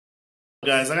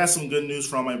Guys, I got some good news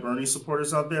for all my Bernie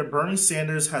supporters out there. Bernie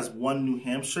Sanders has won New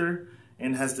Hampshire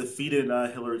and has defeated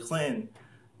Hillary Clinton.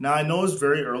 Now, I know it's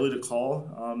very early to call.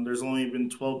 There's only been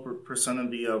 12%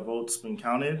 of the votes been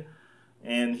counted,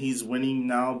 and he's winning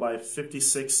now by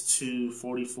 56 to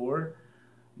 44.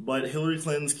 But Hillary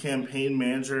Clinton's campaign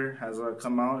manager has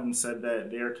come out and said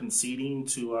that they are conceding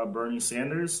to Bernie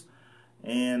Sanders,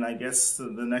 and I guess the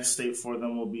next state for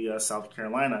them will be South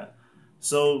Carolina.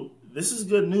 So this is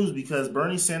good news because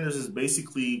Bernie Sanders has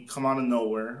basically come out of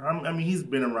nowhere. I mean, he's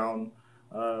been around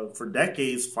for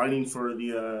decades fighting for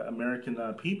the American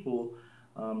people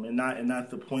and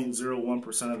not the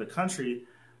 0.01% of the country.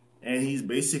 And he's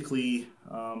basically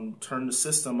turned the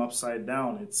system upside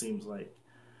down, it seems like.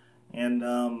 And,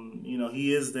 you know,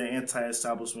 he is the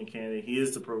anti-establishment candidate. He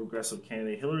is the progressive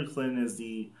candidate. Hillary Clinton is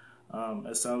the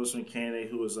establishment candidate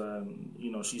who is,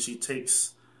 you know, she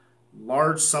takes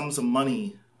large sums of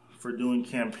money for doing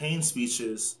campaign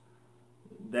speeches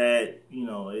that, you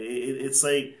know, it's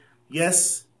like,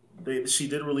 yes, she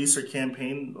did release her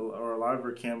campaign or a lot of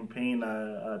her campaign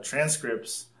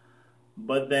transcripts,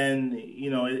 but then, you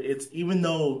know, it's even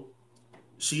though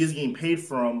she is getting paid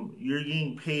for them, you're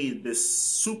getting paid this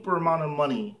super amount of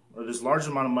money or this large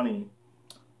amount of money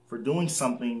for doing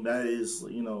something that is,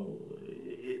 you know,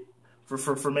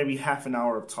 for maybe half an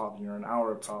hour of talking or an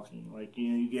hour of talking. Like,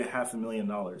 you know, you get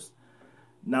 $500,000.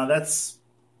 Now, that's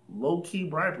low-key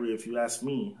bribery, if you ask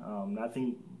me. I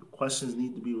think questions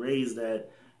need to be raised that,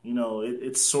 you know,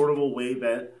 it's sort of a way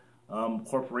that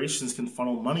corporations can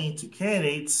funnel money to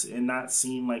candidates and not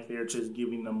seem like they're just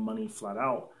giving them money flat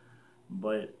out.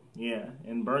 But, yeah,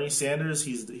 and Bernie Sanders,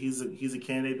 he's a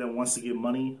candidate that wants to get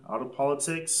money out of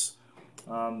politics.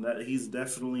 That he's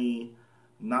definitely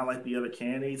not like the other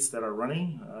candidates that are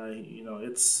running. You know,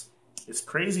 it's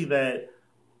crazy that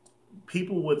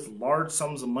people with large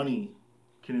sums of money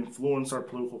can influence our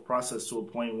political process to a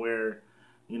point where,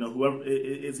 you know,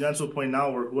 it's gotten to a point now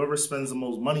where whoever spends the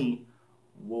most money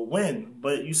will win.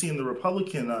 But you see in the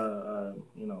Republican,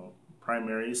 you know,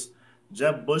 primaries,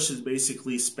 Jeb Bush is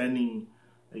basically spending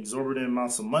exorbitant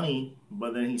amounts of money,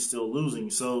 but then he's still losing.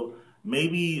 So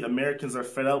maybe Americans are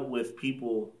fed up with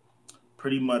people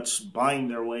pretty much buying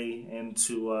their way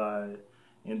into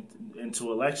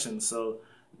elections. So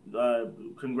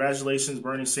congratulations,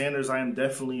 Bernie Sanders. I am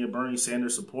definitely a Bernie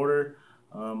Sanders supporter.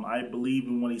 I believe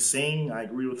in what he's saying. I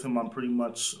agree with him on pretty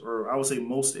much, or I would say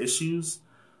most issues,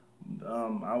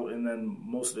 and then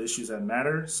most of the issues that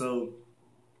matter. So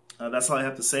that's all I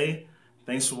have to say.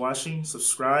 Thanks for watching.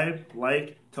 Subscribe,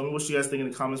 like, tell me what you guys think in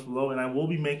the comments below, and I will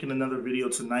be making another video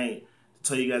tonight to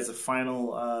tell you guys the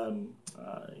final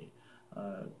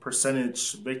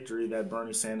percentage victory that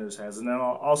Bernie Sanders has. And then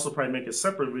I'll also probably make a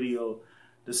separate video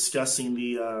discussing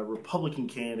the Republican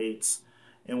candidates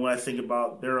and what I think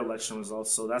about their election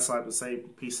results. So that's all I have to say.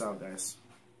 Peace out, guys.